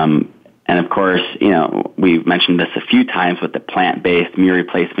 and of course, we've mentioned this a few times with the plant-based meal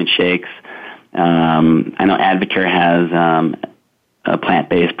replacement shakes. I know Advocare has a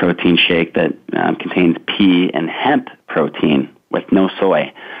plant-based protein shake that contains pea and hemp protein with no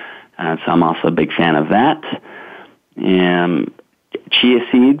soy. So I'm also a big fan of that. And chia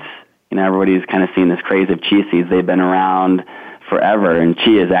seeds, everybody's kind of seen this craze of chia seeds. They've been around forever, and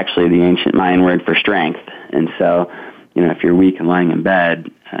chia is actually the ancient Mayan word for strength. And so, if you're weak and lying in bed,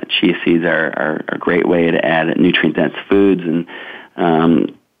 chia seeds are a great way to add nutrient-dense foods.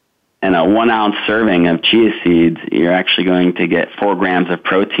 And a 1 ounce serving of chia seeds, you're actually going to get 4 grams of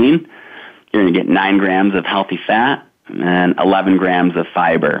protein. You're going to get 9 grams of healthy fat, and 11 grams of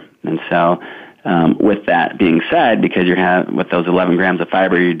fiber. And so with that being said, because with those 11 grams of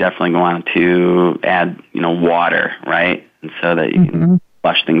fiber, you're definitely going to add, water, right? And so that you can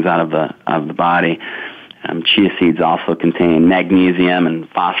flush things out of the body. Chia seeds also contain magnesium and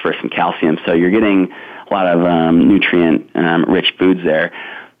phosphorus and calcium, so you're getting a lot of nutrient-rich foods there.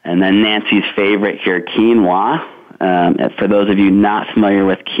 And then Nancy's favorite here, quinoa. For those of you not familiar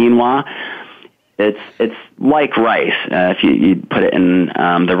with quinoa, it's like rice. If you put it in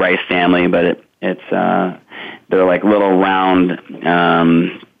the rice family, but they're like little round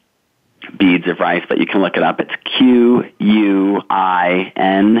beads of rice. But you can look it up. It's Quinoa,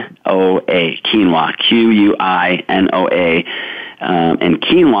 quinoa, Quinoa. And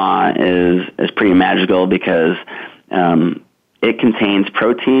quinoa is pretty magical because it contains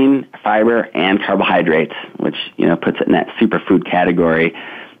protein, fiber, and carbohydrates, which puts it in that superfood category.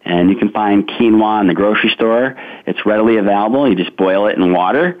 And you can find quinoa in the grocery store. It's readily available. You just boil it in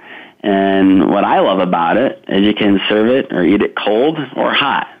water. And what I love about it is you can serve it or eat it cold or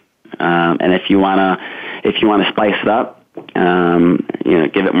hot. And if you wanna spice it up,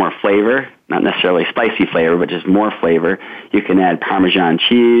 give it more flavor, not necessarily spicy flavor, but just more flavor, you can add Parmesan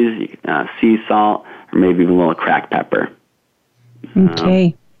cheese, sea salt, or maybe even a little cracked pepper.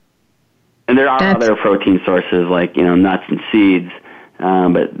 Okay. And there are other protein sources like, nuts and seeds,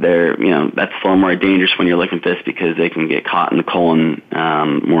 but they're, that's a little more dangerous when you're looking at this because they can get caught in the colon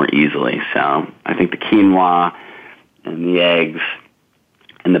more easily. So I think the quinoa and the eggs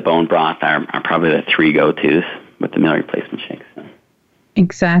and the bone broth are probably the three go-tos with the meal replacement shakes. So.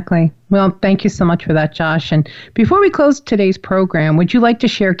 Exactly. Well, thank you so much for that, Josh. And before we close today's program, would you like to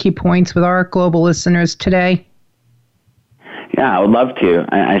share key points with our global listeners today? Yeah, I would love to.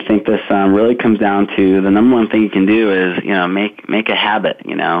 I think this really comes down to the number one thing you can do is, make a habit,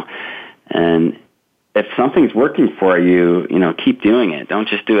 and if something's working for you, keep doing it. Don't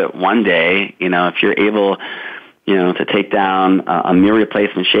just do it one day. If you're able, to take down a meal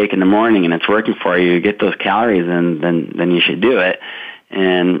replacement shake in the morning and it's working for you, get those calories in, then you should do it.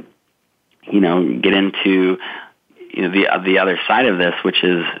 And, get into, the other side of this, which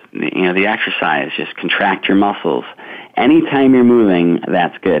is, the exercise. Just contract your muscles. Anytime you're moving,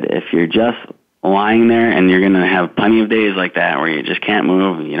 that's good. If you're just lying there, and you're going to have plenty of days like that where you just can't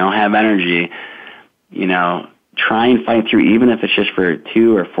move, you don't have energy, try and fight through, even if it's just for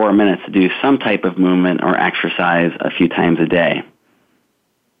 2 or 4 minutes, to do some type of movement or exercise a few times a day.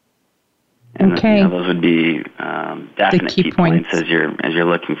 And okay. Those would be definite key points as you're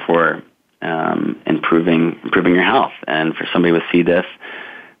looking for improving your health. And for somebody with C. diff,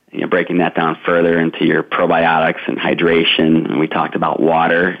 breaking that down further into your probiotics and hydration. And we talked about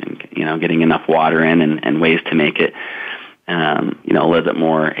water and, getting enough water in and ways to make it, a little bit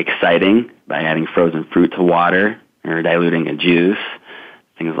more exciting by adding frozen fruit to water or diluting a juice,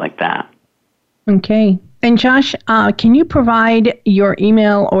 things like that. Okay. And Josh, can you provide your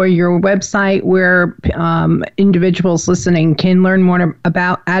email or your website where individuals listening can learn more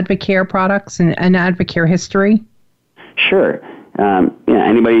about Advocare products and Advocare history? Sure.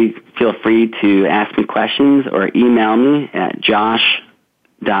 Anybody feel free to ask me questions or email me at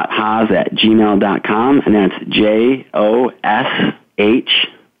josh.haas@gmail.com, and that's JOSH A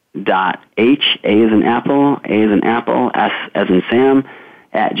as in apple, S as in Sam,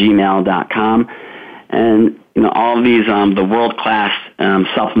 @gmail.com. And, all of these, the world-class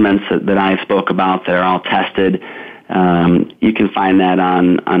supplements that I spoke about, they're all tested. You can find that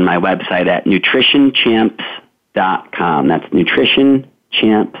on my website at nutritionchamps.com. That's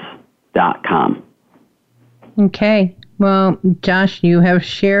nutritionchamps.com. Okay. Well, Josh, you have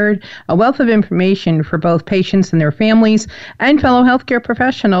shared a wealth of information for both patients and their families and fellow healthcare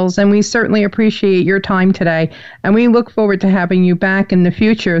professionals, and we certainly appreciate your time today. And we look forward to having you back in the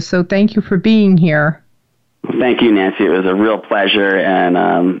future, so thank you for being here. Thank you, Nancy. It was a real pleasure,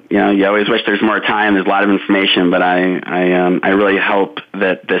 and you always wish there's more time. There's a lot of information, but I really hope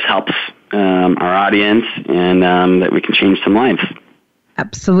that this helps our audience and that we can change some lives.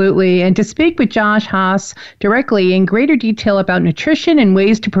 Absolutely. And to speak with Josh Haas directly in greater detail about nutrition and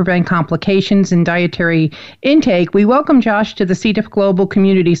ways to prevent complications in dietary intake, we welcome Josh to the C. diff Global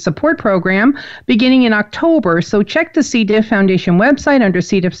Community Support Program beginning in October. So check the C. diff Foundation website under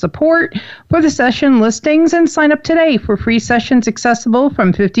C. diff Support for the session listings and sign up today for free sessions accessible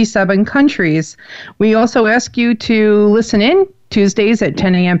from 57 countries. We also ask you to listen in Tuesdays at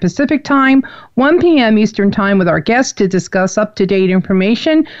 10 a.m. Pacific Time, 1 p.m. Eastern Time with our guests to discuss up-to-date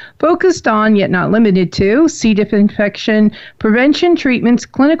information focused on, yet not limited to, C. diff infection, prevention, treatments,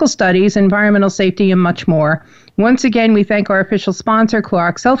 clinical studies, environmental safety, and much more. Once again, we thank our official sponsor,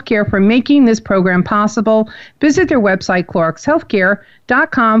 Clorox Healthcare, for making this program possible. Visit their website,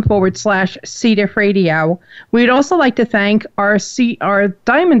 cloroxhealthcare.com/C. diff radio. We'd also like to thank our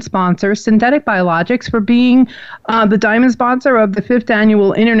diamond sponsor, Synthetic Biologics, for being the diamond sponsor of the 5th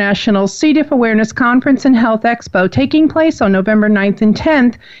Annual International C. diff Awareness Conference and Health Expo, taking place on November 9th and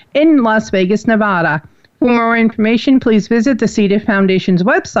 10th in Las Vegas, Nevada. For more information, please visit the C. diff Foundation's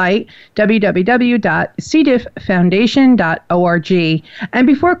website, www.cdifffoundation.org. And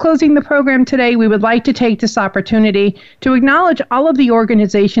before closing the program today, we would like to take this opportunity to acknowledge all of the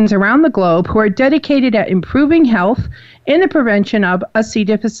organizations around the globe who are dedicated at improving health in the prevention of a C.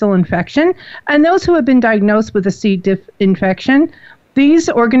 difficile infection and those who have been diagnosed with a C. diff infection. These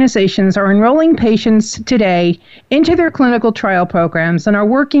organizations are enrolling patients today into their clinical trial programs and are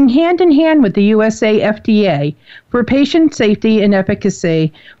working hand in hand with the USA FDA for patient safety and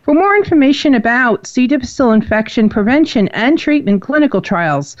efficacy. For more information about C. difficile infection prevention and treatment clinical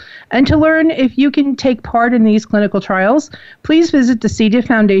trials, and to learn if you can take part in these clinical trials, please visit the C. diff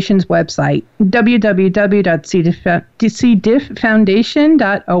Foundation's website,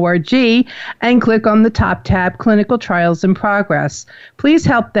 www.cdifffoundation.org, and click on the top tab, Clinical Trials in Progress. Please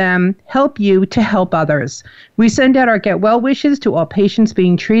help them help you to help others. We send out our get well wishes to all patients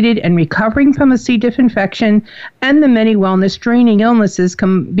being treated and recovering from a C. diff infection and the many wellness-draining illnesses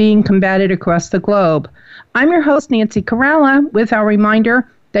being combated across the globe. I'm your host, Nancy Caralla, with our reminder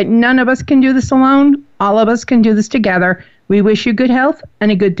that none of us can do this alone. All of us can do this together. We wish you good health and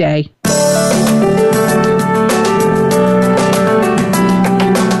a good day.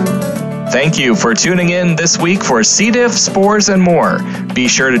 Thank you for tuning in this week for C. diff, spores, and more. Be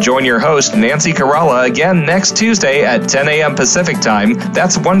sure to join your host, Nancy Caralla, again next Tuesday at 10 a.m. Pacific Time.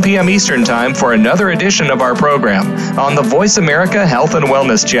 That's 1 p.m. Eastern Time for another edition of our program on the Voice America Health and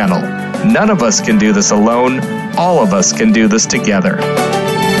Wellness Channel. None of us can do this alone. All of us can do this together.